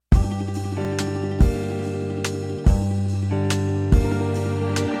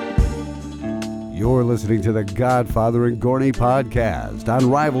You're listening to the Godfather and Gorney podcast on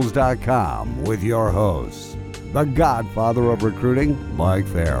Rivals.com with your hosts, the Godfather of Recruiting, Mike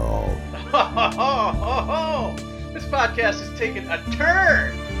Farrell. This podcast is taking a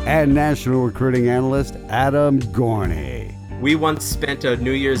turn. And National Recruiting Analyst, Adam Gorney. We once spent a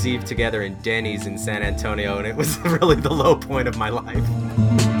New Year's Eve together in Denny's in San Antonio, and it was really the low point of my life.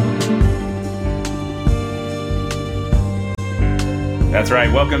 That's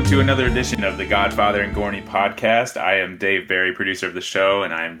right. Welcome to another edition of the Godfather and Gorney podcast. I am Dave Barry, producer of the show,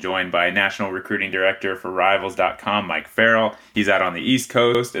 and I am joined by National Recruiting Director for Rivals.com, Mike Farrell. He's out on the East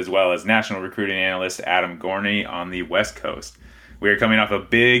Coast, as well as National Recruiting Analyst Adam Gorney on the West Coast. We are coming off a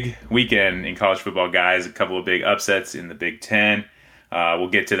big weekend in college football, guys. A couple of big upsets in the Big Ten. We'll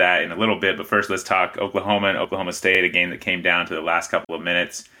get to that in a little bit, but first let's talk Oklahoma and Oklahoma State, a game that came down to the last couple of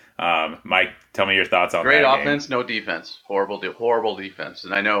minutes. Mike, tell me your thoughts on Great that offense, game. No defense. Horrible defense.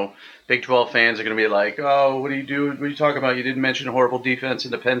 And I know Big 12 fans are going to be like, oh, what are you talking about? You didn't mention horrible defense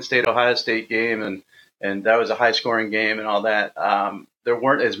in the Penn State-Ohio State game, and that was a high-scoring game and all that. There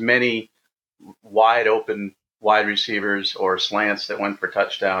weren't as many wide-open wide receivers or slants that went for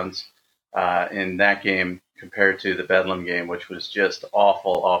touchdowns in that game compared to the Bedlam game, which was just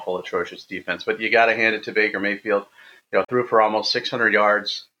awful, atrocious defense. But you got to hand it to Baker Mayfield. Threw for almost 600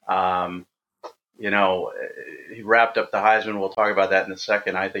 yards. He wrapped up the Heisman. We'll talk about that in a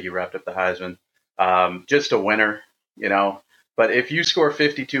second. I think he wrapped up the Heisman. Just a winner, But if you score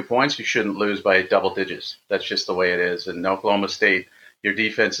 52 points, you shouldn't lose by double digits. That's just the way it is. And Oklahoma State, your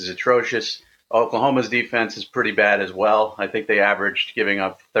defense is atrocious. Oklahoma's defense is pretty bad as well. I think they averaged giving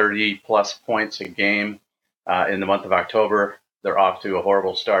up 30-plus points a game in the month of October. They're off to a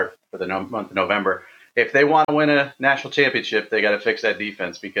horrible start for the month of November. If they want to win a national championship, they got to fix that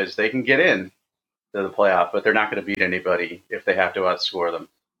defense because they can get in to the playoff, but they're not going to beat anybody if they have to outscore them.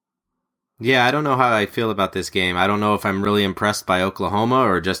 Yeah, I don't know how I feel about this game. I don't know if I'm really impressed by Oklahoma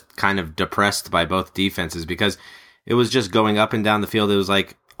or just kind of depressed by both defenses because it was just going up and down the field. It was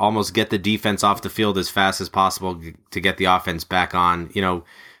like almost get the defense off the field as fast as possible to get the offense back on.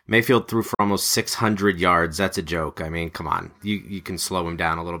 Mayfield threw for almost 600 yards. That's a joke. I mean, come on. You can slow him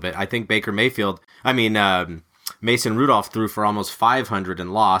down a little bit. I think Mason Rudolph threw for almost 500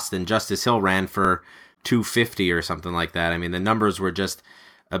 and lost, and Justice Hill ran for 250 or something like that. I mean, the numbers were just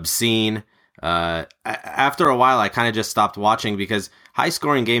obscene. After a while, I kind of just stopped watching because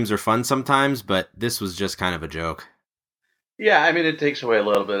high-scoring games are fun sometimes, but this was just kind of a joke. Yeah, I mean, it takes away a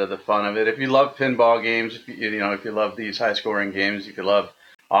little bit of the fun of it. If you love pinball games, if you love these high-scoring games, if you love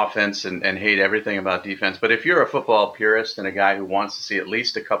offense and hate everything about defense. But if you're a football purist and a guy who wants to see at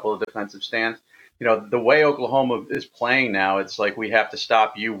least a couple of defensive stands, the way Oklahoma is playing now, it's like we have to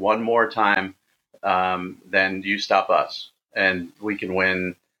stop you one more time than you stop us. And we can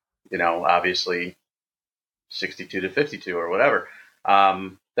win, obviously 62-52 or whatever.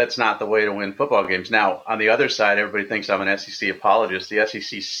 That's not the way to win football games. Now, on the other side, everybody thinks I'm an SEC apologist. The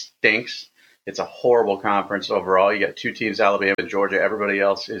SEC stinks. It's a horrible conference overall. You got two teams, Alabama and Georgia. Everybody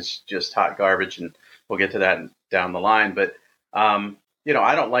else is just hot garbage, and we'll get to that down the line. But, I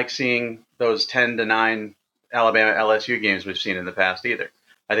don't like seeing those 10-9 Alabama-LSU games we've seen in the past either.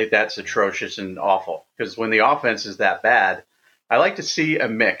 I think that's atrocious and awful because when the offense is that bad, I like to see a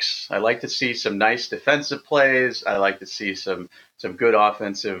mix. I like to see some nice defensive plays. I like to see some good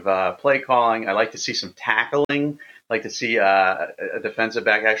offensive play calling. I like to see some tackling. I like to see a defensive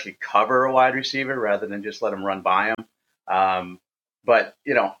back actually cover a wide receiver rather than just let him run by him. But,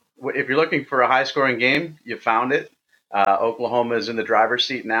 if you're looking for a high-scoring game, you found it. Oklahoma is in the driver's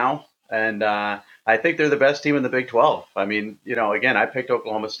seat now, and I think they're the best team in the Big 12. I mean, again, I picked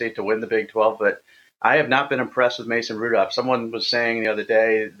Oklahoma State to win the Big 12, but I have not been impressed with Mason Rudolph. Someone was saying the other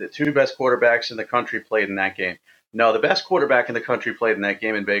day the two best quarterbacks in the country played in that game. No, the best quarterback in the country played in that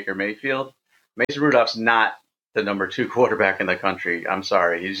game in Baker Mayfield. Mason Rudolph's not the number 2 quarterback in the country. I'm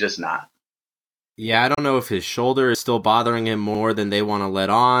sorry. He's just not. Yeah, I don't know if his shoulder is still bothering him more than they want to let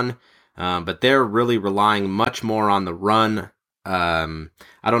on, but they're really relying much more on the run.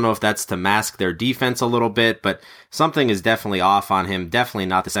 I don't know if that's to mask their defense a little bit, but something is definitely off on him. Definitely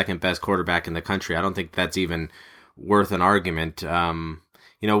not the second best quarterback in the country. I don't think that's even worth an argument.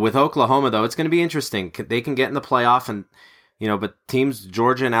 With Oklahoma, though, it's going to be interesting. They can get in the playoff and, but teams,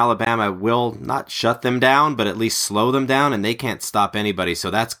 Georgia and Alabama, will not shut them down, but at least slow them down, and they can't stop anybody. So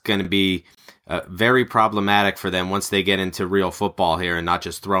that's going to be very problematic for them once they get into real football here and not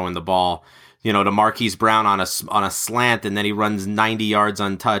just throwing the ball, to Marquise Brown on a slant, and then he runs 90 yards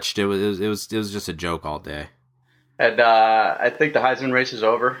untouched. It was just a joke all day. And I think the Heisman race is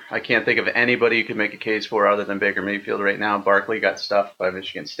over. I can't think of anybody you could make a case for other than Baker Mayfield right now. Barkley got stuffed by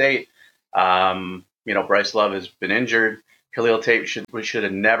Michigan State. Bryce Love has been injured. Khalil Tate should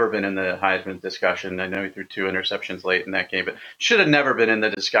have never been in the Heisman discussion. I know he threw 2 interceptions late in that game, but should have never been in the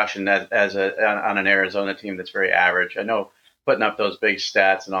discussion on an Arizona team that's very average. I know putting up those big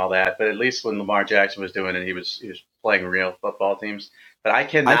stats and all that, but at least when Lamar Jackson was doing it, he was playing real football teams. But I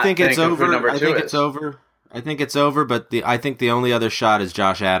think it's over. I think it's over. I think it's over. But I think the only other shot is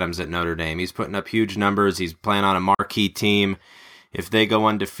Josh Adams at Notre Dame. He's putting up huge numbers. He's playing on a marquee team. If they go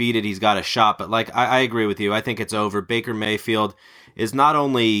undefeated, he's got a shot. But I agree with you. I think it's over. Baker Mayfield is not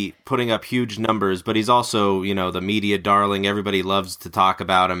only putting up huge numbers, but he's also, the media darling. Everybody loves to talk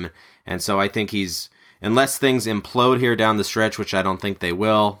about him. And so I think unless things implode here down the stretch, which I don't think they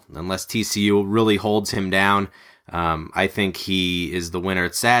will, unless TCU really holds him down, I think he is the winner.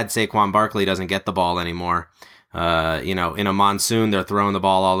 It's sad Saquon Barkley doesn't get the ball anymore. In a monsoon, they're throwing the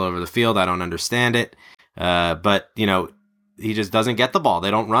ball all over the field. I don't understand it. But he just doesn't get the ball.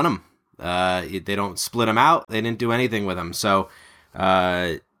 They don't run him. They don't split him out. They didn't do anything with him. So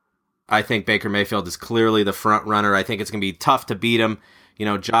I think Baker Mayfield is clearly the front runner. I think it's going to be tough to beat him.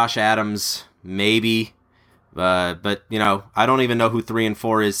 Josh Adams, maybe. But I don't even know who 3 and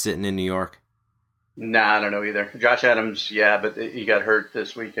 4 is sitting in New York. Nah, I don't know either. Josh Adams, yeah, but he got hurt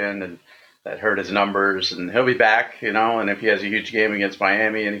this weekend, and that hurt his numbers. And he'll be back, and if he has a huge game against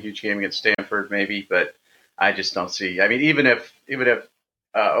Miami and a huge game against Stanford, maybe. But I just don't see. I mean, even if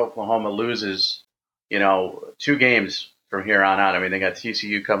Oklahoma loses, 2 games from here on out. I mean, they got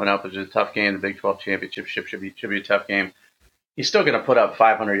TCU coming up, which is a tough game. The Big 12 championship should be a tough game. He's still going to put up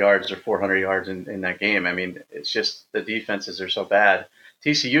 500 yards or 400 yards in that game. I mean, it's just the defenses are so bad.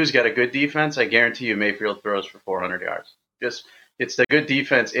 TCU's got a good defense. I guarantee you Mayfield throws for 400 yards. It's the good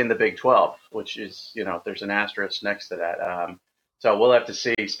defense in the Big 12, which is, there's an asterisk next to that. So we'll have to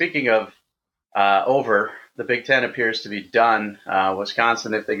see. Speaking of over, the Big Ten appears to be done.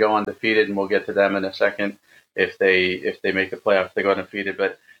 Wisconsin, if they go undefeated, and we'll get to them in a second, if they make the playoff, they go undefeated.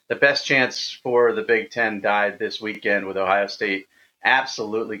 But the best chance for the Big Ten died this weekend with Ohio State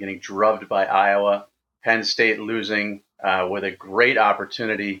absolutely getting drubbed by Iowa. Penn State losing with a great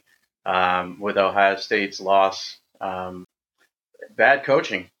opportunity with Ohio State's loss. Bad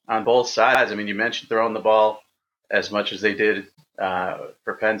coaching on both sides. I mean, you mentioned throwing the ball as much as they did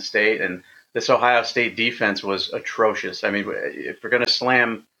for Penn State, and this Ohio State defense was atrocious. I mean, if we're going to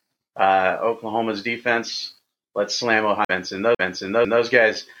slam Oklahoma's defense, let's slam Ohio defense. And those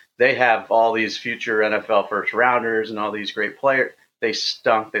guys, they have all these future NFL first rounders and all these great players. They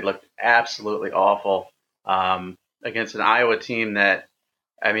stunk. They looked absolutely awful against an Iowa team that,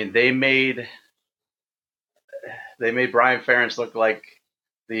 I mean, they made Brian Ferentz look like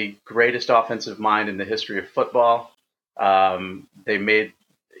the greatest offensive mind in the history of football. They made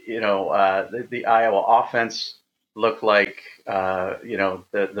the Iowa offense look like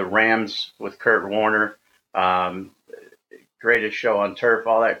the Rams with Kurt Warner, greatest show on turf,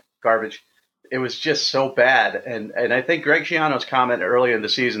 all that garbage. It was just so bad. And I think Greg Schiano's comment earlier in the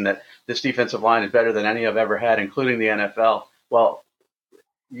season that this defensive line is better than any I've ever had, including the NFL. Well,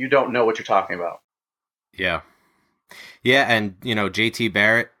 you don't know what you're talking about. Yeah. Yeah, and, JT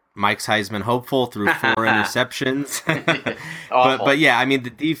Barrett, Mike's Heisman hopeful, threw 4 interceptions. but yeah, I mean, the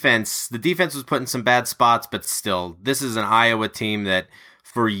defense was put in some bad spots, but still, this is an Iowa team that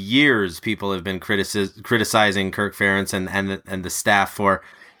for years people have been criticizing Kirk Ferentz and the staff for,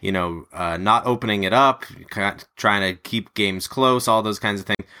 not opening it up, trying to keep games close, all those kinds of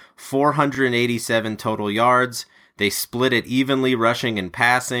things. 487 total yards. They split it evenly, rushing and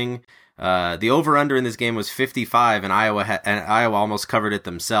passing. The over-under in this game was 55, and Iowa almost covered it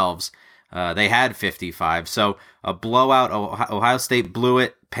themselves. They had 55, so a blowout. Ohio State blew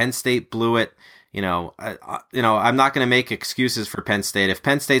it. Penn State blew it. I'm not going to make excuses for Penn State. If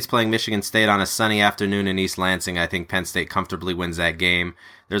Penn State's playing Michigan State on a sunny afternoon in East Lansing, I think Penn State comfortably wins that game.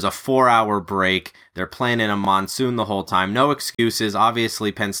 There's a 4-hour break. They're playing in a monsoon the whole time. No excuses.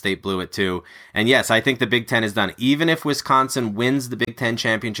 Obviously, Penn State blew it too. And yes, I think the Big Ten is done. Even if Wisconsin wins the Big Ten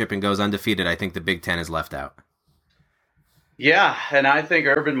championship and goes undefeated, I think the Big Ten is left out. Yeah, and I think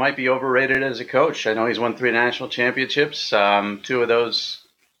Urban might be overrated as a coach. I know he's won 3 national championships, 2 of those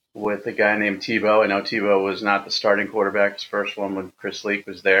with a guy named Tebow. I know Tebow was not the starting quarterback. His first one when Chris Leak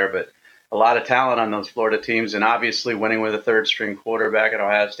was there, but a lot of talent on those Florida teams, and obviously winning with a 3rd-string quarterback at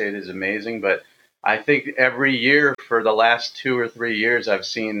Ohio State is amazing. But I think every year for the last 2 or 3 years, I've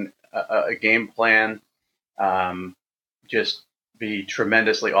seen a game plan just be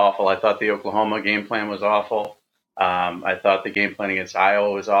tremendously awful. I thought the Oklahoma game plan was awful. I thought the game plan against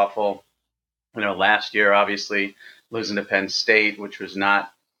Iowa was awful. Last year, obviously, losing to Penn State, which was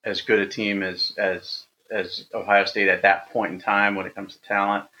not as good a team as Ohio State at that point in time when it comes to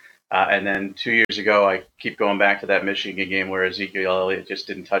talent. And then 2 years ago, I keep going back to that Michigan game where Ezekiel Elliott just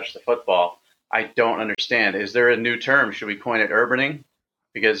didn't touch the football. I don't understand. Is there a new term? Should we coin it urbaning?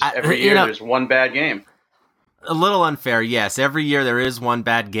 Because every year there's one bad game. A little unfair, yes. Every year there is one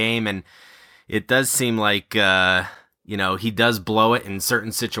bad game, and it does seem like he does blow it in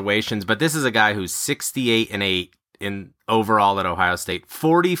certain situations. But this is a guy who's 68-8 in overall at Ohio State,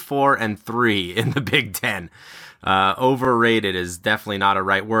 44-3 in the Big Ten. Overrated is definitely not a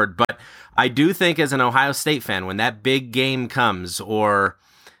right word, but I do think as an Ohio State fan, when that big game comes, or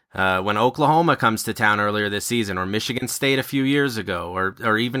when Oklahoma comes to town earlier this season, or Michigan State a few years ago,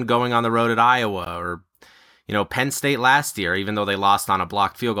 or even going on the road at Iowa, or Penn State last year, even though they lost on a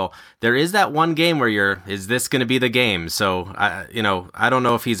blocked field goal, there is that one game where is this going to be the game? So I don't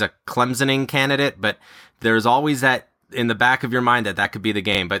know if he's a Clemsoning candidate, but there's always that in the back of your mind that could be the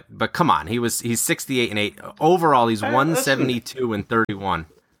game. But come on, he's 68-8 overall. He's 172-31.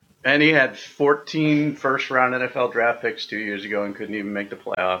 And he had 14 first-round NFL draft picks 2 years ago and couldn't even make the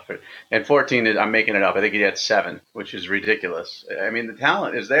playoff. And 14, I'm making it up. I think he had 7, which is ridiculous. I mean, the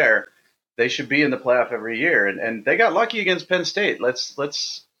talent is there. They should be in the playoff every year, and they got lucky against Penn State. Let's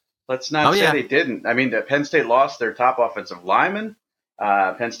not say they didn't. I mean, Penn State lost their top offensive lineman.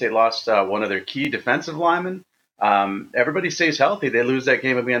 Penn State lost one of their key defensive linemen. Everybody stays healthy. They lose that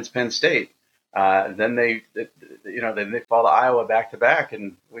game against Penn State. Then they fall to Iowa back to back,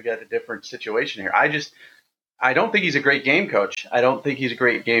 and we got a different situation here. I don't think he's a great game coach. I don't think he's a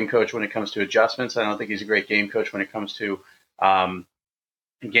great game coach when it comes to adjustments. I don't think he's a great game coach when it comes to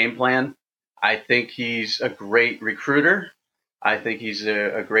game plan. I think he's a great recruiter. I think he's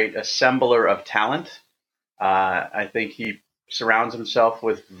a great assembler of talent. I think he surrounds himself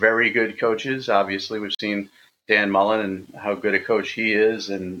with very good coaches. Obviously, we've seen Dan Mullen and how good a coach he is,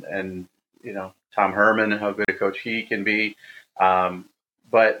 and Tom Herman and how good a coach he can be.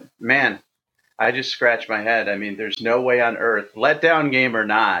 But man, I just scratch my head. I mean, there's no way on earth, letdown game or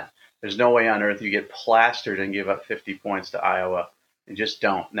not, there's no way on earth you get plastered and give up 50 points to Iowa. You just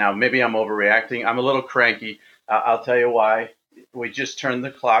don't. Now, maybe I'm overreacting. I'm a little cranky. I'll tell you why. We just turned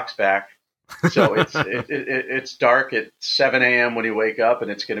the clocks back. So it's dark at 7 a.m. when you wake up, and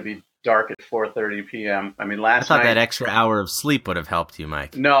it's going to be dark at 4:30 p.m. I mean, last night... I thought that extra hour of sleep would have helped you,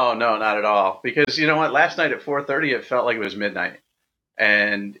 Mike. No, not at all. Because you know what? Last night at 4:30, it felt like it was midnight.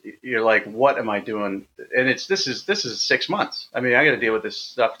 And you're like, what am I doing? And this is 6 months. I mean, I got to deal with this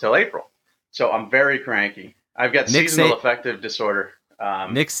stuff till April. So I'm very cranky. I've got seasonal affective disorder.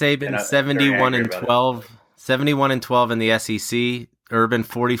 Nick Saban 71-12, 71-12 in the SEC. Urban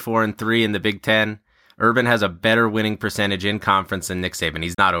 44-3 in the Big Ten. Urban has a better winning percentage in conference than Nick Saban.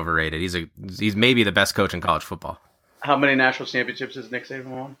 He's not overrated. He's maybe the best coach in college football. How many national championships has Nick Saban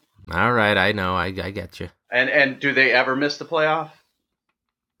won? All right, I know. I get you. And do they ever miss the playoff?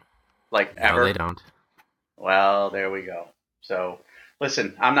 Like ever? No, they don't. Well, there we go. So.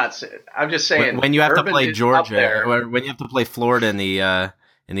 Listen, I'm just saying. When you have to play Georgia, or when you have to play Florida in the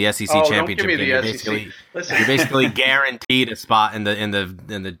SEC championship game, you're basically guaranteed a spot in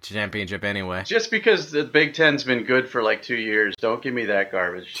the championship anyway. Just because the Big Ten's been good for like 2 years, don't give me that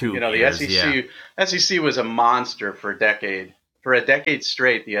garbage. The SEC was a monster for a decade. For a decade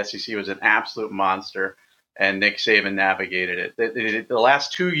straight, the SEC was an absolute monster, and Nick Saban navigated it. The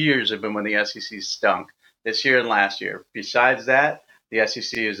last 2 years have been when the SEC stunk. This year and last year. Besides that, the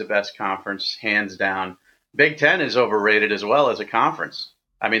SEC is the best conference, hands down. Big Ten is overrated as well as a conference.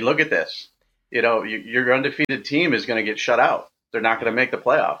 I mean, look at this. Your undefeated team is going to get shut out. They're not going to make the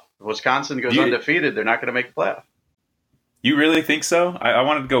playoff. If Wisconsin goes undefeated, they're not going to make the playoff. You really think so? I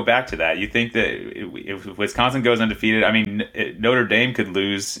wanted to go back to that. You think that if Wisconsin goes undefeated, I mean, Notre Dame could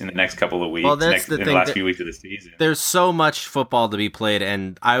lose in the next couple of weeks, in the last few weeks of the season. There's so much football to be played,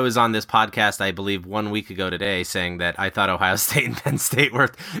 and I was on this podcast, I believe, 1 week ago today, saying that I thought Ohio State and Penn State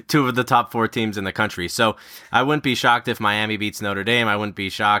were 2 of the top 4 teams in the country. So I wouldn't be shocked if Miami beats Notre Dame. I wouldn't be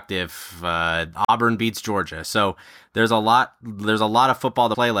shocked if Auburn beats Georgia. So there's a lot of football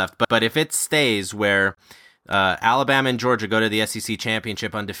to play left. But if it stays where Alabama and Georgia go to the SEC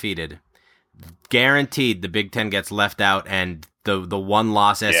championship undefeated, guaranteed the Big Ten gets left out and the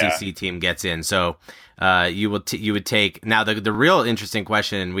one-loss SEC team gets in. So you would take now the real interesting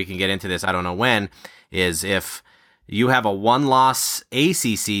question, and we can get into this, I don't know when, is if you have a one-loss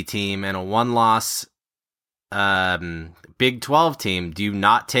ACC team and a one-loss Big 12 team, do you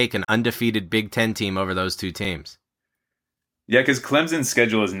not take an undefeated Big 10 team over those 2 teams? Yeah, because Clemson's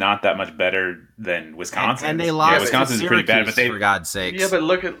schedule is not that much better than Wisconsin. And they lost. Yeah, Wisconsin's pretty bad, but for God's sakes. Yeah, but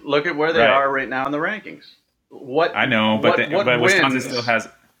look at where they are right now in the rankings. I know, but Wisconsin still has.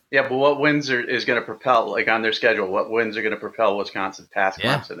 Yeah, but what wins is going to propel, like on their schedule, what wins are going to propel Wisconsin past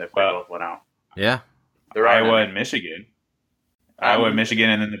Clemson if they both went out? Yeah. Iowa and Michigan. Iowa and Michigan,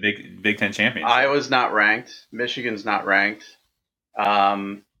 and then the Big Ten championship. Iowa's not ranked. Michigan's not ranked.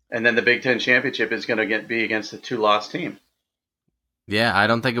 And then the Big Ten championship is going to be against a 2-loss team. Yeah, I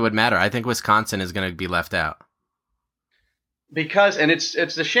don't think it would matter. I think Wisconsin is going to be left out. Because, and it's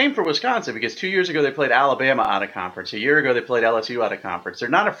a shame for Wisconsin, because 2 years ago they played Alabama out of conference. A year ago they played LSU out of conference. They're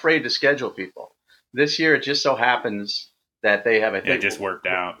not afraid to schedule people. This year it just so happens that they have, I think, it just worked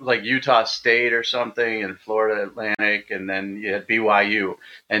out. Like Utah State or something, and Florida Atlantic, and then you had BYU.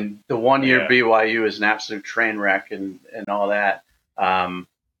 And the 1 year BYU is an absolute train wreck and all that.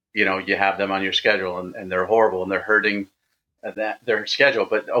 You have them on your schedule, and they're horrible, and they're hurting their schedule.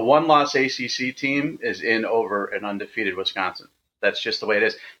 But a 1-loss ACC team is in over an undefeated Wisconsin. That's just the way it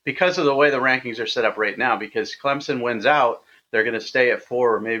is, because of the way the rankings are set up right now. Because Clemson wins out, they're going to stay at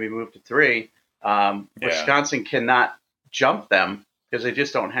 4 or maybe move to 3. Wisconsin cannot jump them because they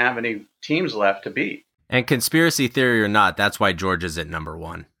just don't have any teams left to beat. And conspiracy theory or not, that's why Georgia's at number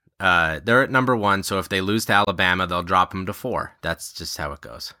 1. They're at number 1, so if they lose to Alabama, they'll drop them to 4. That's just how it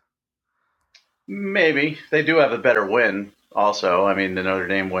goes. Maybe. They do have a better win also. I mean, the Notre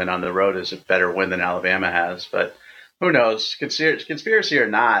Dame win on the road is a better win than Alabama has, but who knows? Conspiracy or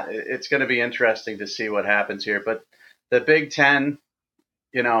not, it's going to be interesting to see what happens here. But the Big Ten,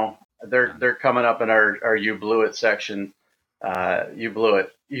 they're coming up in our You Blew It section. You blew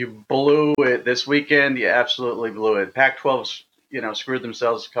it. You blew it this weekend. You absolutely blew it. Pac-12's, screwed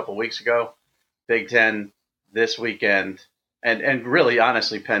themselves a couple weeks ago. Big Ten this weekend. And really,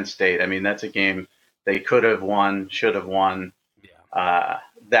 honestly, Penn State. I mean, that's a game they could have won, should have won. Yeah.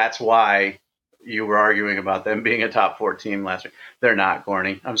 That's why you were arguing about them being a top 4 team last week. They're not,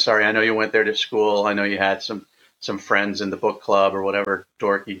 Gorney. I'm sorry. I know you went there to school. I know you had some friends in the book club or whatever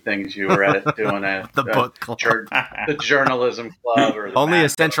dorky things you were at doing at the book club, the journalism club, or only a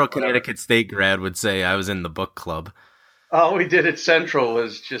Central Connecticut State grad would say I was in the book club. All we did at Central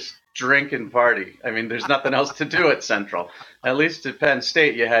was just drink and party. I mean, there's nothing else to do at Central. At least at Penn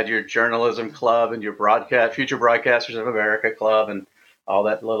State, you had your journalism club and your Future Broadcasters of America club and all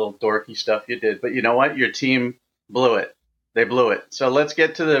that little dorky stuff you did. But you know what? Your team blew it. They blew it. So let's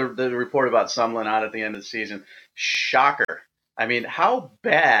get to the report about Sumlin out at the end of the season. Shocker. I mean, how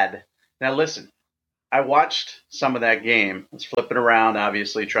bad? Now listen, I watched some of that game. I was flipping around,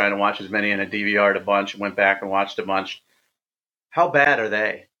 obviously, trying to watch as many, and I DVR'd a bunch and went back and watched a bunch. How bad are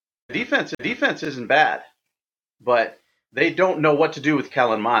they? The defense isn't bad, but they don't know what to do with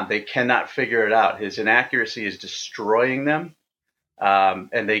Kellen Mond. They cannot figure it out. His inaccuracy is destroying them,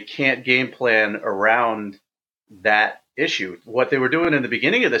 and they can't game plan around that issue. What they were doing in the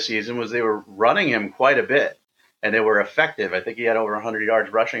beginning of the season was they were running him quite a bit, and they were effective. I think he had over 100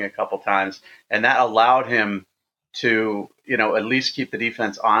 yards rushing a couple times, and that allowed him to, at least keep the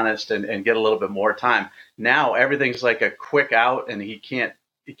defense honest and get a little bit more time. Now everything's like a quick out, and he can't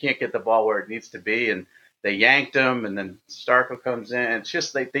get the ball where it needs to be, and they yanked him, and then Starkle comes in. It's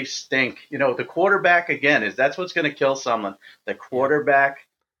just like they stink. The quarterback, again, that's what's going to kill someone. The quarterback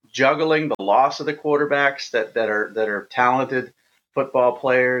juggling the loss of the quarterbacks that are talented football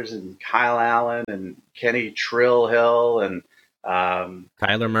players, and Kyle Allen and Kenny Trillhill and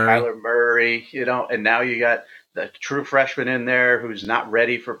Kyler Murray, and now you got the true freshman in there who's not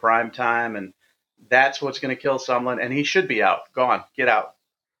ready for prime time, and that's what's going to kill Sumlin, and he should be out. Gone. Get out.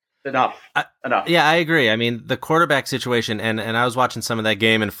 Enough. Yeah, I agree. I mean, the quarterback situation, and I was watching some of that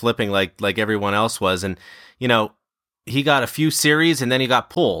game and flipping like everyone else was, and he got a few series and then he got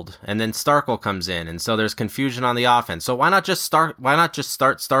pulled, and then Starkle comes in, and so there's confusion on the offense. So why not just start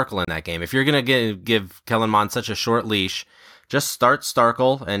Starkle in that game? If you're gonna give Kellen Mond such a short leash, just start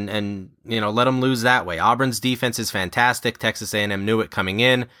Starkle and let him lose that way. Auburn's defense is fantastic. Texas A&M knew it coming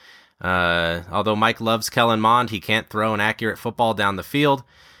in. Although Mike loves Kellen Mond, he can't throw an accurate football down the field.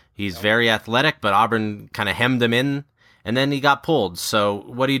 He's very athletic, but Auburn kind of hemmed him in, and then he got pulled. So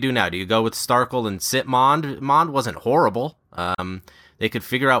what do you do now? Do you go with Starkle and sit Mond? Mond wasn't horrible. They could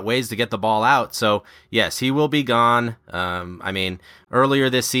figure out ways to get the ball out. So, yes, he will be gone. I mean, earlier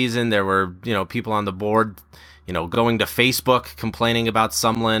this season, there were, people on the board, going to Facebook complaining about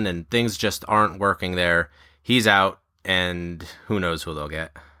Sumlin, and things just aren't working there. He's out, and who knows who they'll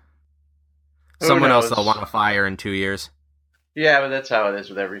get. Someone else they'll want to fire in 2 years. Yeah, but that's how it is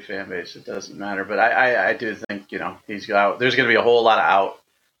with every fan base. It doesn't matter. But I do think, he's out. There's going to be a whole lot of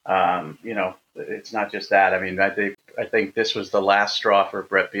out. It's not just that. I mean, I think this was the last straw for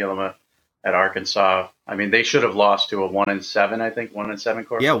Brett Bielema at Arkansas. I mean, they should have lost to a 1-7, I think, 1-7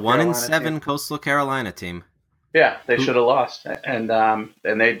 Coastal Carolina. Yeah, 1-7 Coastal Carolina team. Yeah, they should have lost, and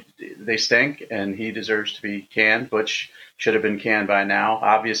they stink, and he deserves to be canned. Butch should have been canned by now.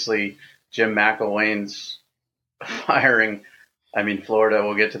 Obviously, Jim McElwain's firing. I mean, Florida.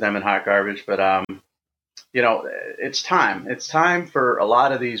 We'll get to them in hot garbage, but it's time. It's time for a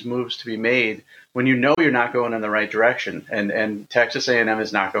lot of these moves to be made when you know you're not going in the right direction, and Texas A&M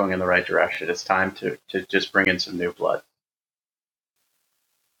is not going in the right direction. It's time to just bring in some new blood.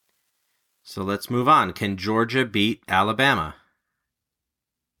 So let's move on. Can Georgia beat Alabama?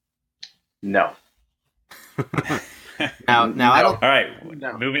 No. Now no. I don't. All right,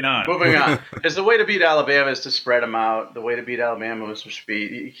 no. Moving on. Because the way to beat Alabama is to spread them out. The way to beat Alabama is to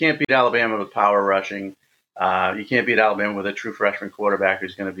speed. You can't beat Alabama with power rushing. You can't beat Alabama with a true freshman quarterback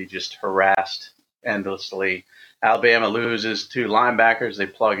who's going to be just harassed endlessly. Alabama loses 2 linebackers. They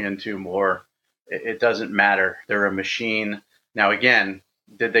plug in 2 more. It doesn't matter. They're a machine. Now, again,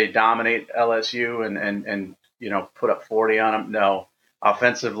 did they dominate LSU and put up 40 on them? No.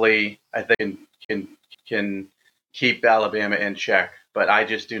 Offensively, I think can keep Alabama in check, but I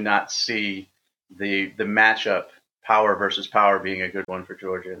just do not see the matchup, power versus power, being a good one for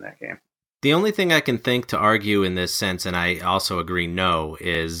Georgia in that game. The only thing I can think to argue in this sense, and I also agree no,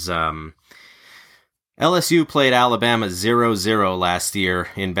 is LSU played Alabama 0-0 last year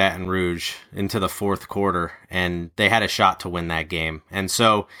in Baton Rouge into the 4th quarter, and they had a shot to win that game. And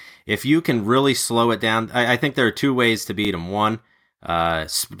so if you can really slow it down, I think there are 2 ways to beat them. One,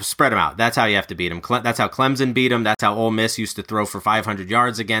 spread them out. That's how you have to beat them. That's how Clemson beat them. That's how Ole Miss used to throw for 500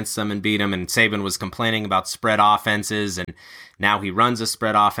 yards against them and beat them. And Saban was complaining about spread offenses, and now he runs a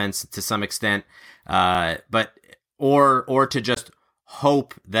spread offense to some extent. But to just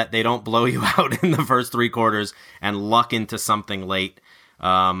hope that they don't blow you out in the first 3 quarters and luck into something late.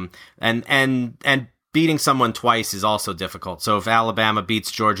 And beating someone twice is also difficult. So if Alabama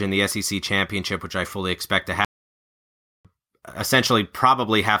beats Georgia in the SEC championship, which I fully expect to happen, essentially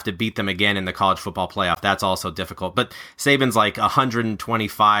probably have to beat them again in the college football playoff. That's also difficult. But Saban's like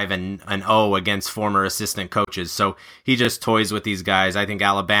 125-0 against former assistant coaches. So he just toys with these guys. I think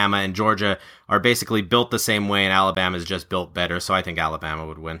Alabama and Georgia are basically built the same way, and Alabama is just built better. So I think Alabama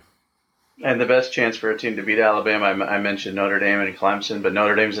would win. And the best chance for a team to beat Alabama, I mentioned Notre Dame and Clemson, but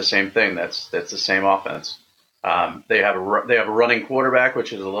Notre Dame's the same thing. That's the same offense. They have a running quarterback,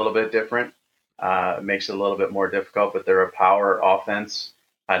 which is a little bit different. It makes it a little bit more difficult, but they're a power offense.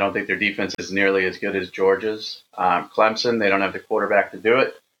 I don't think their defense is nearly as good as Georgia's. Clemson, they don't have the quarterback to do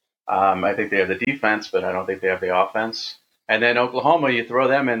it. I think they have the defense, but I don't think they have the offense. And then Oklahoma, you throw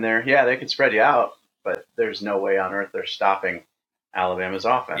them in there. Yeah, they can spread you out, but there's no way on earth they're stopping Alabama's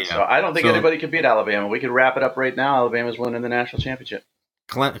offense. Yeah. So I don't think anybody could beat Alabama. We could wrap it up right now. Alabama's winning the national championship.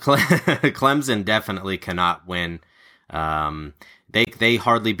 Clemson definitely cannot win. They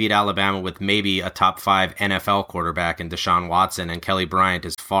hardly beat Alabama with maybe a top 5 NFL quarterback in Deshaun Watson, and Kelly Bryant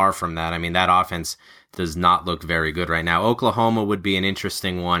is far from that. I mean, that offense does not look very good right now. Oklahoma would be an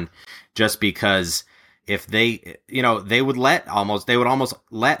interesting one just because if they would almost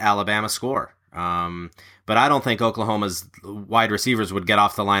let Alabama score. But I don't think Oklahoma's wide receivers would get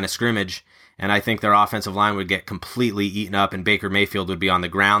off the line of scrimmage, and I think their offensive line would get completely eaten up, and Baker Mayfield would be on the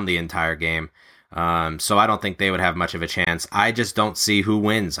ground the entire game. So I don't think they would have much of a chance. I just don't see who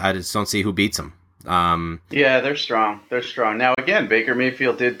wins. I just don't see who beats them. Yeah, they're strong. They're strong. Now, again, Baker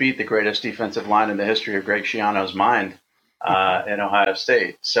Mayfield did beat the greatest defensive line in the history of Greg Schiano's mind in Ohio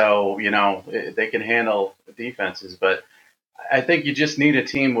State. So, they can handle defenses. But I think you just need a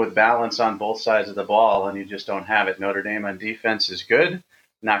team with balance on both sides of the ball, and you just don't have it. Notre Dame on defense is good,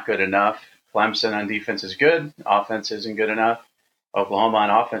 not good enough. Clemson on defense is good. Offense isn't good enough. Oklahoma on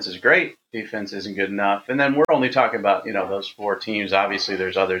offense is great. Defense isn't good enough. And then we're only talking about, those 4 teams. Obviously,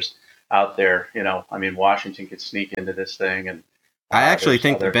 there's others out there. Washington could sneak into this thing. And I actually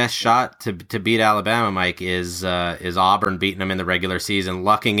think the best shot to beat Alabama, Mike, is Auburn beating them in the regular season,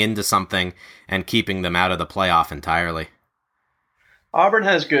 lucking into something and keeping them out of the playoff entirely. Auburn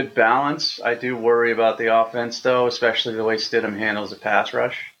has good balance. I do worry about the offense, though, especially the way Stidham handles the pass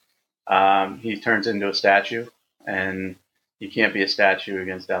rush. He turns into a statue, and you can't be a statue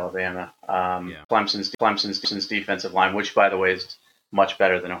against Alabama. Clemson's defensive line, which, by the way, is much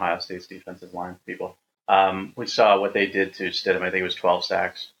better than Ohio State's defensive line, people. We saw what they did to Stidham. I think it was 12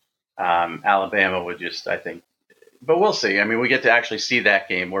 sacks. Alabama would just, I think, but we'll see. I mean, we get to actually see that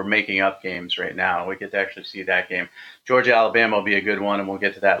game. We're making up games right now. We get to actually see that game. Georgia, Alabama will be a good one, and we'll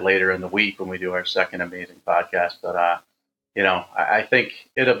get to that later in the week when we do our second amazing podcast. But, I think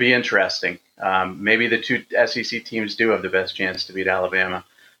it'll be interesting. Maybe the 2 SEC teams do have the best chance to beat Alabama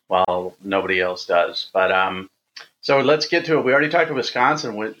while nobody else does. But, So let's get to it. We already talked to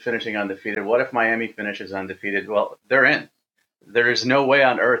Wisconsin finishing undefeated. What if Miami finishes undefeated? Well, they're in. There is no way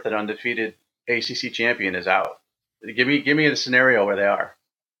on earth that undefeated ACC champion is out. Give me a scenario where they are.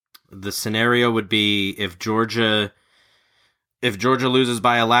 The scenario would be if Georgia loses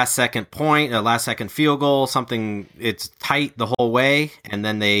by a last second field goal, something, it's tight the whole way, and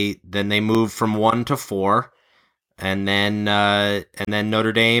then they move from 1 to 4, and then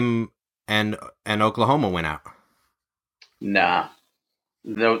Notre Dame and Oklahoma win out. Nah,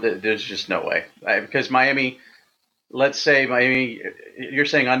 no, there's just no way. Because Miami, let's say Miami, you're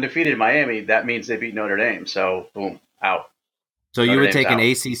saying undefeated Miami, that means they beat Notre Dame. So boom, out. So Notre you would Dame's take an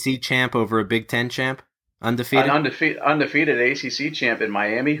out. ACC champ over a Big Ten champ, undefeated? An undefeated ACC champ in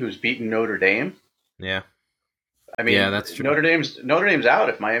Miami who's beaten Notre Dame. Yeah. I mean, yeah, that's true. Notre Dame's out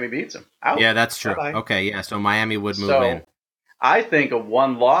if Miami beats them. Out. Yeah, that's true. Bye-bye. Okay, yeah, so Miami would move in. I think a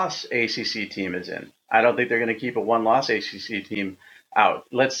one-loss ACC team is in. I don't think they're going to keep a one-loss ACC team out.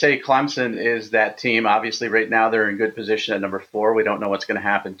 Let's say Clemson is that team. Obviously, right now they're in good position at number 4. We don't know what's going to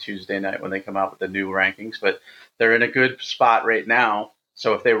happen Tuesday night when they come out with the new rankings, but they're in a good spot right now.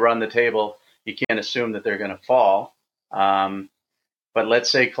 So if they run the table, you can't assume that they're going to fall. But let's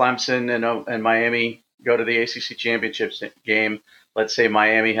say Clemson and Miami go to the ACC championships game. Let's say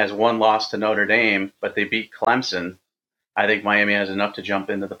Miami has one loss to Notre Dame, but they beat Clemson. I think Miami has enough to jump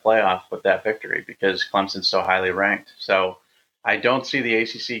into the playoff with that victory because Clemson's so highly ranked. So I don't see the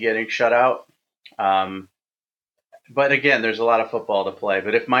ACC getting shut out. But again, there's a lot of football to play.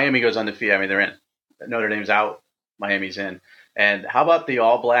 But if Miami goes undefeated, I mean, they're in. Notre Dame's out. Miami's in. And how about the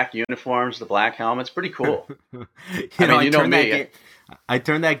all-black uniforms, the black helmets? Pretty cool. I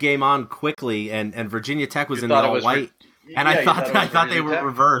turned that game on quickly, and Virginia Tech was in the all white. And yeah, I thought they were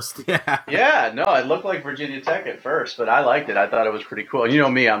reversed. Yeah. Yeah, no, it looked like Virginia Tech at first, but I liked it. I thought it was pretty cool. And you know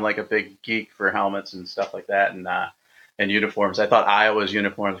me, I'm like a big geek for helmets and stuff like that, and uniforms. I thought Iowa's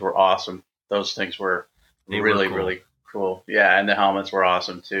uniforms were awesome. Those things were really cool. Yeah, and the helmets were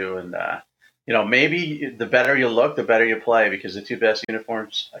awesome too. And maybe the better you look, the better you play, because the two best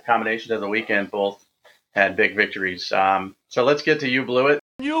uniforms combinations of the weekend both had big victories. So let's get to You Blew It.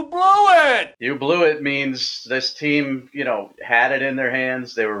 You blew it! You blew it means this team, had it in their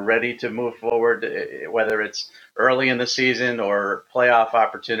hands. They were ready to move forward, whether it's early in the season or playoff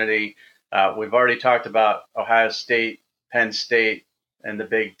opportunity. We've already talked about Ohio State, Penn State, and the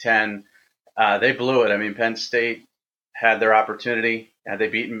Big Ten. They blew it. I mean, Penn State had their opportunity. Had they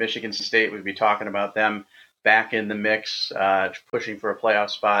beaten Michigan State, we'd be talking about them back in the mix, pushing for a playoff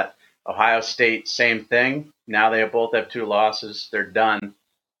spot. Ohio State, same thing. Now they both have 2 losses. They're done.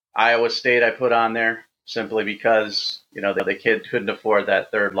 Iowa State I put on there simply because, the kid couldn't afford that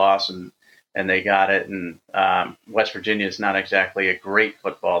third loss and they got it. And West Virginia is not exactly a great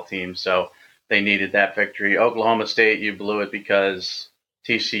football team, so they needed that victory. Oklahoma State, you blew it because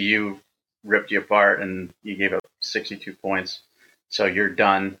TCU ripped you apart and you gave up 62 points. So you're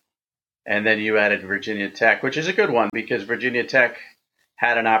done. And then you added Virginia Tech, which is a good one because Virginia Tech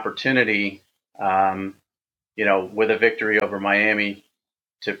had an opportunity, with a victory over Miami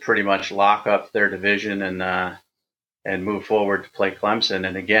to pretty much lock up their division and move forward to play Clemson.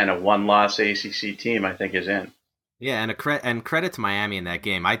 And again, a one-loss ACC team, I think, is in. Yeah, and credit to Miami in that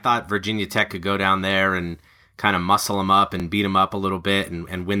game. I thought Virginia Tech could go down there and kind of muscle them up and beat them up a little bit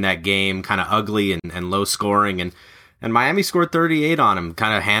and win that game, kind of ugly and low scoring. And Miami scored 38 on them,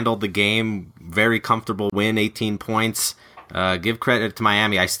 kind of handled the game, very comfortable win, 18 points. Give credit to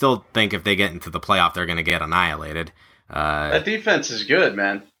Miami. I still think if they get into the playoff, they're going to get annihilated. That defense is good,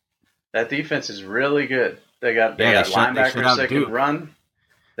 man. That defense is really good. They got linebackers that can run.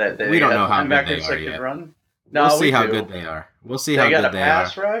 We don't know how good they are yet. No, we'll see how good they are. We'll see how good they are. They got a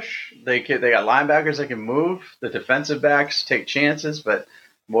pass rush. They got linebackers that can move. The defensive backs take chances, but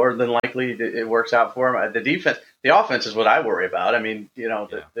more than likely it works out for them. The offense is what I worry about. I mean,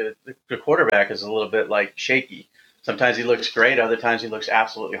 the quarterback is a little bit like shaky. Sometimes he looks great. Other times he looks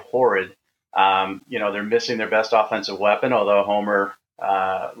absolutely horrid. They're missing their best offensive weapon, although Homer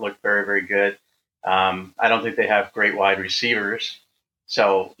looked very, very good. I don't think they have great wide receivers.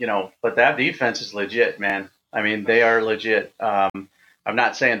 So, but that defense is legit, man. I mean, they are legit. I'm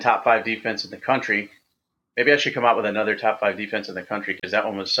not saying top 5 defense in the country. Maybe I should come out with another top 5 defense in the country because that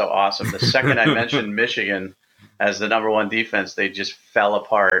one was so awesome. The second I mentioned Michigan as the number 1 defense, they just fell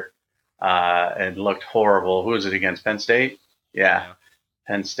apart and looked horrible. Who was it against? Penn State? Yeah.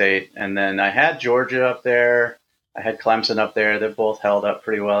 Penn State. And then I had Georgia up there. I had Clemson up there. They've both held up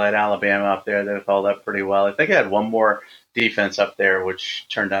pretty well. I had Alabama up there. They've held up pretty well. I think I had one more defense up there, which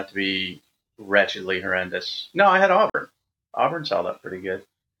turned out to be wretchedly horrendous. No, I had Auburn. Auburn's held up pretty good.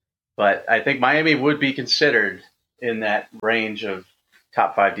 But I think Miami would be considered in that range of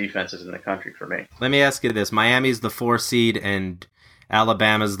top 5 defenses in the country for me. Let me ask you this. Miami's the 4 seed and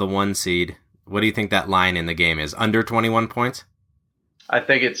Alabama's the 1 seed. What do you think that line in the game is? Under 21 points? I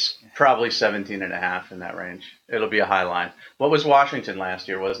think it's probably 17.5 in that range. It'll be a high line. What was Washington last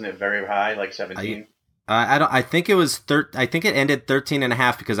year? Wasn't it very high, like 17? I think it was I think it ended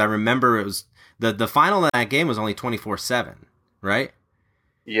 13.5 because I remember it was the final of that game was only 24-7, right?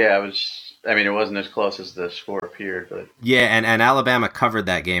 Yeah, it was. I mean, it wasn't as close as the score appeared, but yeah, and Alabama covered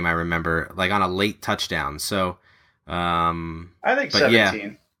that game. I remember, like on a late touchdown. So, I think 17. Yeah.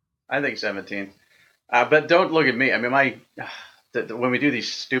 I think 17. But don't look at me. I mean, when we do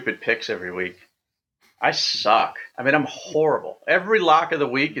these stupid picks every week, I suck. I mean, I'm horrible. Every lock of the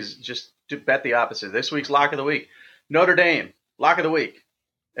week is just to bet the opposite. This week's lock of the week, Notre Dame, lock of the week.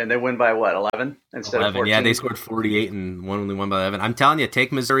 And they win by what, 11 instead of 14? Yeah, they scored 48 and only won by 11. I'm telling you,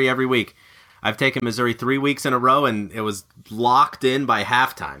 take Missouri every week. I've taken Missouri 3 weeks in a row, and it was locked in by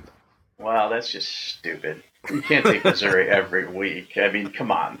halftime. Wow, that's just stupid. You can't take Missouri every week. I mean,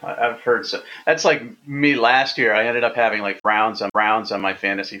 come on. I've heard so. That's like me last year. I ended up having like rounds on my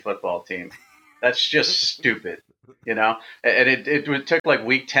fantasy football team. That's just stupid, you know? And it took like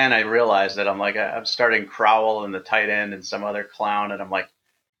week 10, I realized that I'm starting Crowell and the tight end and some other clown, and I'm like,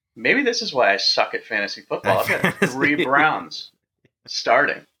 maybe this is why I suck at fantasy football. I've got 3 Browns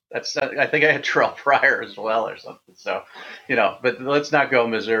starting. I think I had Terrell Pryor as well or something. So, you know, but let's not go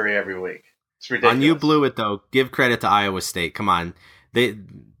Missouri every week. It's ridiculous. On You Blew It, though, give credit to Iowa State. Come on.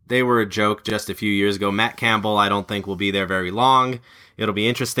 They were a joke just a few years ago. Matt Campbell, I don't think, will be there very long. It'll be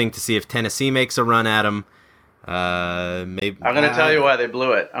interesting to see if Tennessee makes a run at him. Maybe I'm going to tell you why they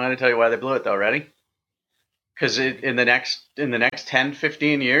blew it. Though. Ready? Because in the next 10,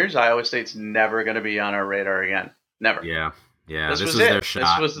 15 years, Iowa State's never going to be on our radar again. Never. Yeah. This was their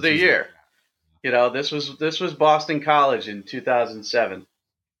shot. This was the year. You know, this was Boston College in 2007.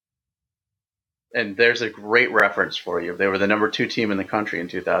 And there's a great reference for you. They were the number 2 team in the country in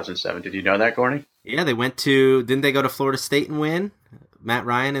 2007. Did you know that, Gorney? Yeah, didn't they go to Florida State and win? Matt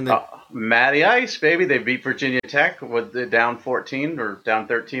Ryan and the Matty Ice, baby. They beat Virginia Tech with the down 14 or down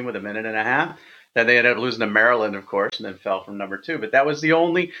 13 with a minute and a half. Then they ended up losing to Maryland, of course, and then fell from number 2. But that was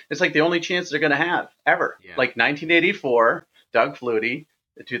it's like the only chance they're going to have ever. Yeah. Like 1984, Doug Flutie,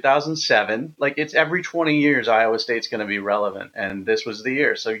 2007. Like it's every 20 years Iowa State's going to be relevant. And this was the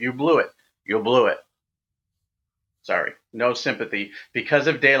year. So you blew it. You blew it. Sorry. No sympathy. Because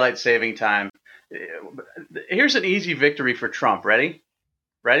of daylight saving time. Here's an easy victory for Trump. Ready?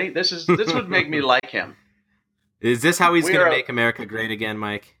 This would make me like him. Is this how he's going to make America great again,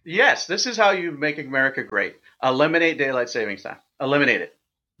 Mike? Yes, this is how you make America great. Eliminate daylight savings time. Eliminate it.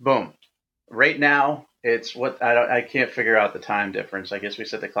 Boom. Right now, it's what I can't figure out the time difference. I guess we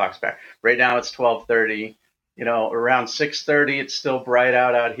set the clocks back. Right now, it's 12:30. You know, around 6:30, it's still bright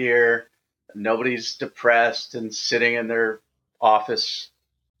out here. Nobody's depressed and sitting in their office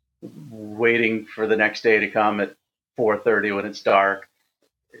waiting for the next day to come at 4:30 when it's dark.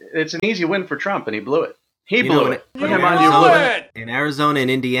 It's an easy win for Trump, and he blew it. He blew it. Put him on you. In Arizona and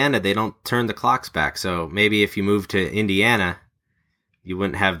Indiana, they don't turn the clocks back. So maybe if you move to Indiana, you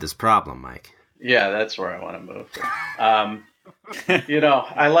wouldn't have this problem, Mike. Yeah, that's where I want to move. You know,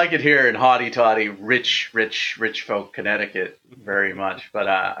 I like it here in haughty-tawdy, rich folk Connecticut very much. But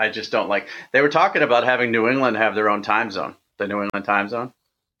I just don't like. They were talking about having New England have their own time zone, the New England time zone,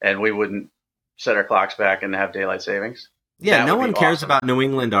 and we wouldn't set our clocks back and have daylight savings. Yeah, no one cares about New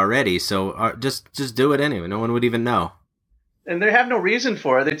England already, so just do it anyway. No one would even know. And they have no reason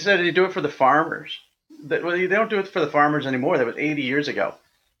for it. They decided to do it for the farmers. They don't do it for the farmers anymore. That was 80 years ago.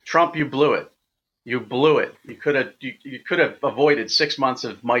 Trump, you blew it. You blew it. You could have avoided 6 months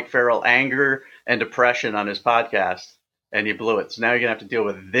of Mike Farrell anger and depression on his podcast, and you blew it. So now you're going to have to deal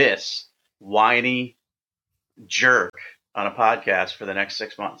with this whiny jerk on a podcast for the next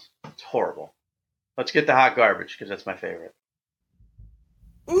 6 months. It's horrible. Let's get the hot garbage, because that's my favorite.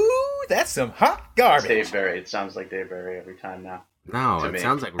 Ooh, that's some hot garbage. It's Dave Barry. It sounds like Dave Barry every time now. No, it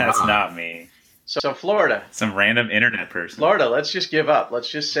sounds like That's Rob. not me. So Florida. Some random internet person. Florida, let's just give up. Let's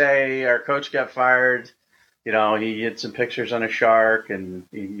just say our coach got fired. You know, he had some pictures on a shark, and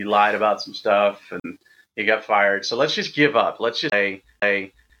he lied about some stuff, and he got fired. So let's just give up. Let's just say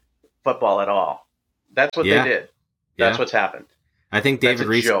football at all. That's what they did. That's what's happened. I think David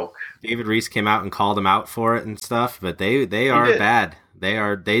Reese came out and called him out for it and stuff, but they are bad.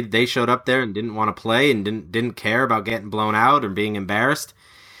 They showed up there and didn't want to play and didn't care about getting blown out or being embarrassed.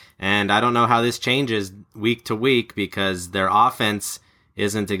 And I don't know how this changes week to week because their offense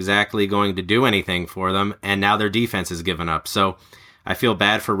isn't exactly going to do anything for them, and now their defense has given up. So I feel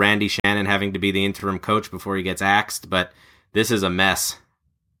bad for Randy Shannon having to be the interim coach before he gets axed, but this is a mess.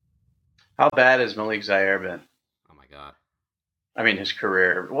 How bad has Malik Zaire been? Oh my God. I mean, his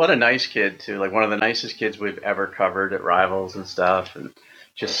career. What a nice kid, too. Like one of the nicest kids we've ever covered at Rivals and stuff. And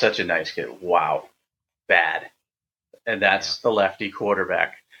just such a nice kid. Wow. Bad. And that's the lefty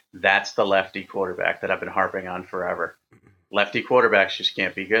quarterback. That's the lefty quarterback that I've been harping on forever. Lefty quarterbacks just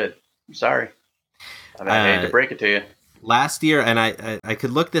can't be good. I'm sorry. I mean, I hate to break it to you. Last year, and I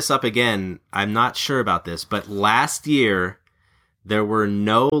could look this up again. I'm not sure about this, but last year there were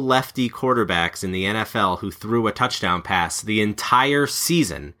no lefty quarterbacks in the NFL who threw a touchdown pass the entire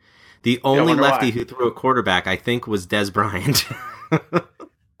season. The only lefty who threw a quarterback, I think, was Des Bryant.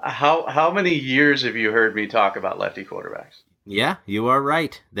 How many years have you heard me talk about lefty quarterbacks? Yeah, you are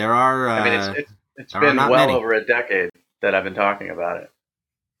right. There are. I mean, it's been well over a decade that I've been talking about it.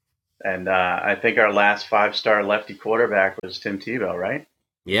 And I think our last 5-star lefty quarterback was Tim Tebow, right?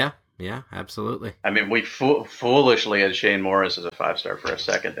 Yeah, absolutely. I mean, we foolishly had Shane Morris as a 5-star for a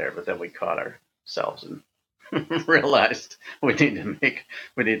second there, but then we caught ourselves and realized we need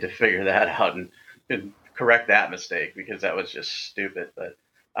to figure that out and correct that mistake because that was just stupid. But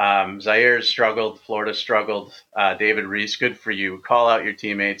Zaire struggled, Florida struggled. David Reese, good for you. Call out your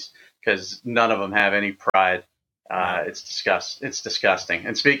teammates because none of them have any pride. It's disgusting.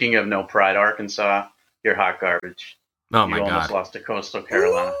 And speaking of no pride, Arkansas, you're hot garbage. Oh my God! You almost lost to Coastal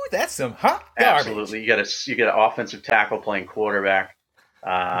Carolina. Ooh, that's some hot garbage. Absolutely, you get an offensive tackle playing quarterback.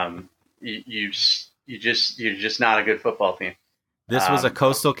 You're just not a good football team. This was a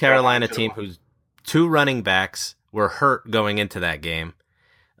Coastal Carolina team whose 2 running backs were hurt going into that game.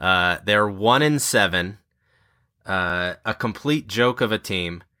 They're 1-7, a complete joke of a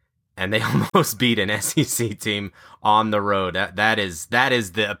team. And they almost beat an SEC team on the road. That is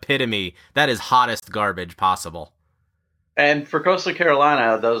the epitome. That is hottest garbage possible. And for Coastal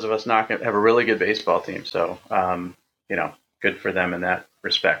Carolina, those of us not going to have a really good baseball team. So, good for them in that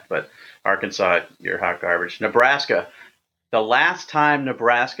respect. But Arkansas, you're hot garbage. Nebraska, the last time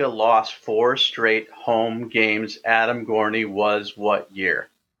Nebraska lost 4 straight home games, Adam Gorney, was what year?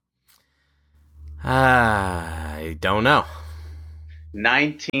 I don't know.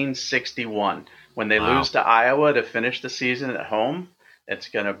 1961. When they lose to Iowa to finish the season at home, it's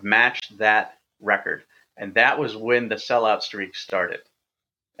going to match that record. And that was when the sellout streak started.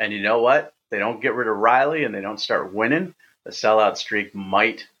 And you know what? They don't get rid of Riley and they don't start winning. The sellout streak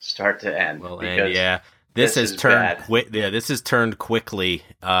might start to end. Well, this has turned this has turned quickly.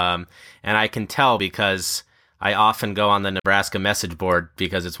 And I can tell because I often go on the Nebraska message board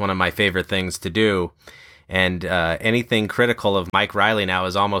because it's one of my favorite things to do. And anything critical of Mike Riley now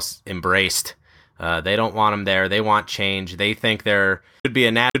is almost embraced. They don't want him there. They want change. They think there could be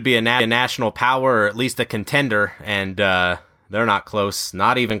a national power or at least a contender, and they're not close.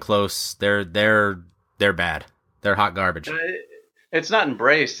 Not even close. They're bad. They're hot garbage. It's not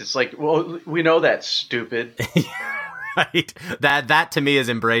embraced. It's like, well, we know that's stupid. Right. That to me is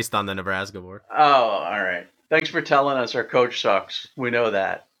embraced on the Nebraska board. Oh, all right. Thanks for telling us our coach sucks. We know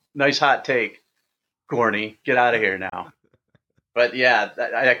that. Nice hot take. Gorney, get out of here now. But yeah,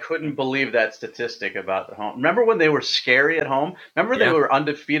 I couldn't believe that statistic about the home. Remember when they were scary at home? Remember they were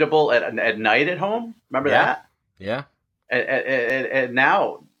undefeatable at night at home? Remember that? Yeah. And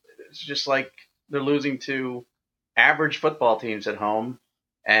now it's just like they're losing to average football teams at home,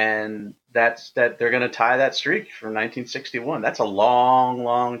 and they're going to tie that streak from 1961. That's a long,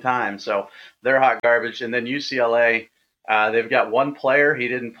 long time. So they're hot garbage. And then UCLA, they've got one player. He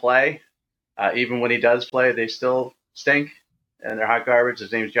didn't play. Even when he does play, they still stink, and they're hot garbage.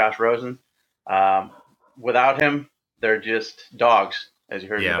 His name's Josh Rosen. Without him, they're just dogs, as you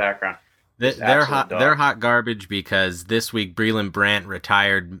heard in the background. They're hot garbage because this week Breland Brandt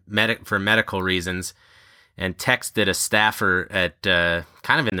retired for medical reasons and texted a staffer at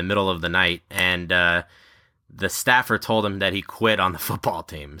kind of in the middle of the night, and the staffer told him that he quit on the football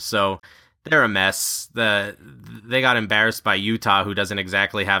team. So they're a mess. They got embarrassed by Utah, who doesn't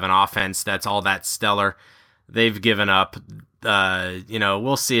exactly have an offense that's all that stellar. They've given up.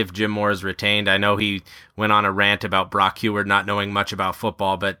 We'll see if Jim Moore is retained. I know he went on a rant about Brock Heward not knowing much about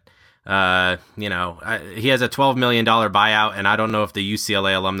football, but he has a $12 million buyout, and I don't know if the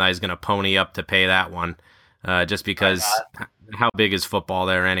UCLA alumni is going to pony up to pay that one, just because how big is football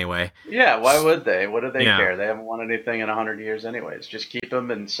there anyway? Yeah, why would they? What do they care? They haven't won anything in 100 years anyways. Just keep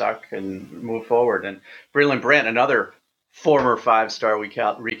them and suck and move forward. And Breland Brandt, another former 5-star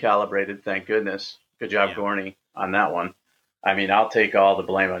recalibrated, thank goodness. Good job, Gorney, on that one. I mean, I'll take all the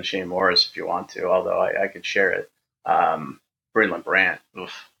blame on Shane Morris if you want to, although I could share it. Breland Brandt,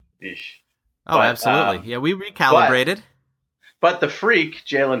 oof. Oh, absolutely. We recalibrated. But the freak,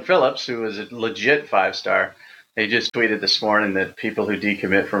 Jalen Phillips, who was a legit 5-star, he just tweeted this morning that people who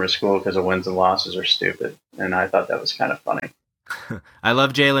decommit from a school because of wins and losses are stupid. And I thought that was kind of funny. I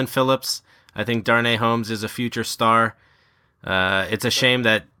love Jalen Phillips. I think Darnay Holmes is a future star. It's a shame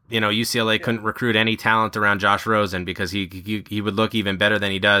that UCLA couldn't recruit any talent around Josh Rosen because he would look even better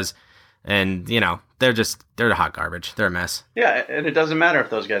than he does. And they're hot garbage. They're a mess. Yeah, and it doesn't matter if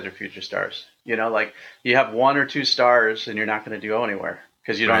those guys are future stars. Like you have 1 or 2 stars and you're not going to go anywhere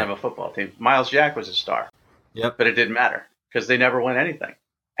because you don't have a football team. Miles Jack was a star. Yep. But it didn't matter because they never win anything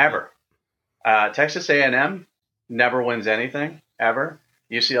ever. Texas A&M never wins anything ever.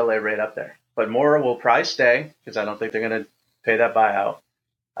 UCLA right up there. But Mora will probably stay because I don't think they're going to pay that buyout.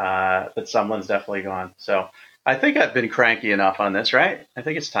 But Sumlin's definitely gone. So I think I've been cranky enough on this, right? I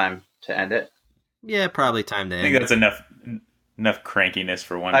think it's time to end it. Yeah, probably time to end. I think that's enough crankiness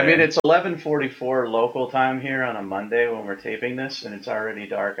for one day. I mean, it's 11:44 local time here on a Monday when we're taping this, and it's already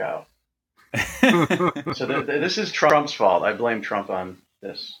dark out. So this is Trump's fault. I blame Trump on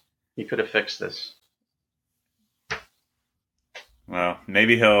this. He could have fixed this. Well,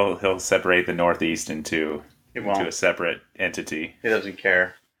 maybe he'll separate the Northeast into a separate entity. He doesn't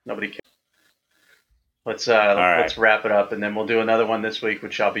care. Nobody cares. Let's wrap it up, and then we'll do another one this week,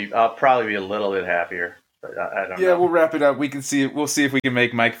 which I'll probably be a little bit happier. But I don't know. Yeah, we'll wrap it up. We'll see if we can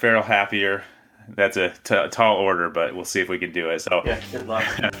make Mike Farrell happier. That's a tall order, but we'll see if we can do it. So, yeah, good luck.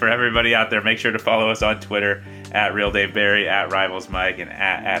 For everybody out there, make sure to follow us on Twitter at RealDaveBerry, at RivalsMike, and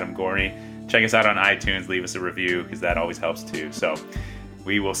at Adam Gorney. Check us out on iTunes. Leave us a review because that always helps too. So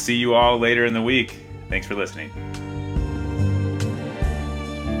we will see you all later in the week. Thanks for listening.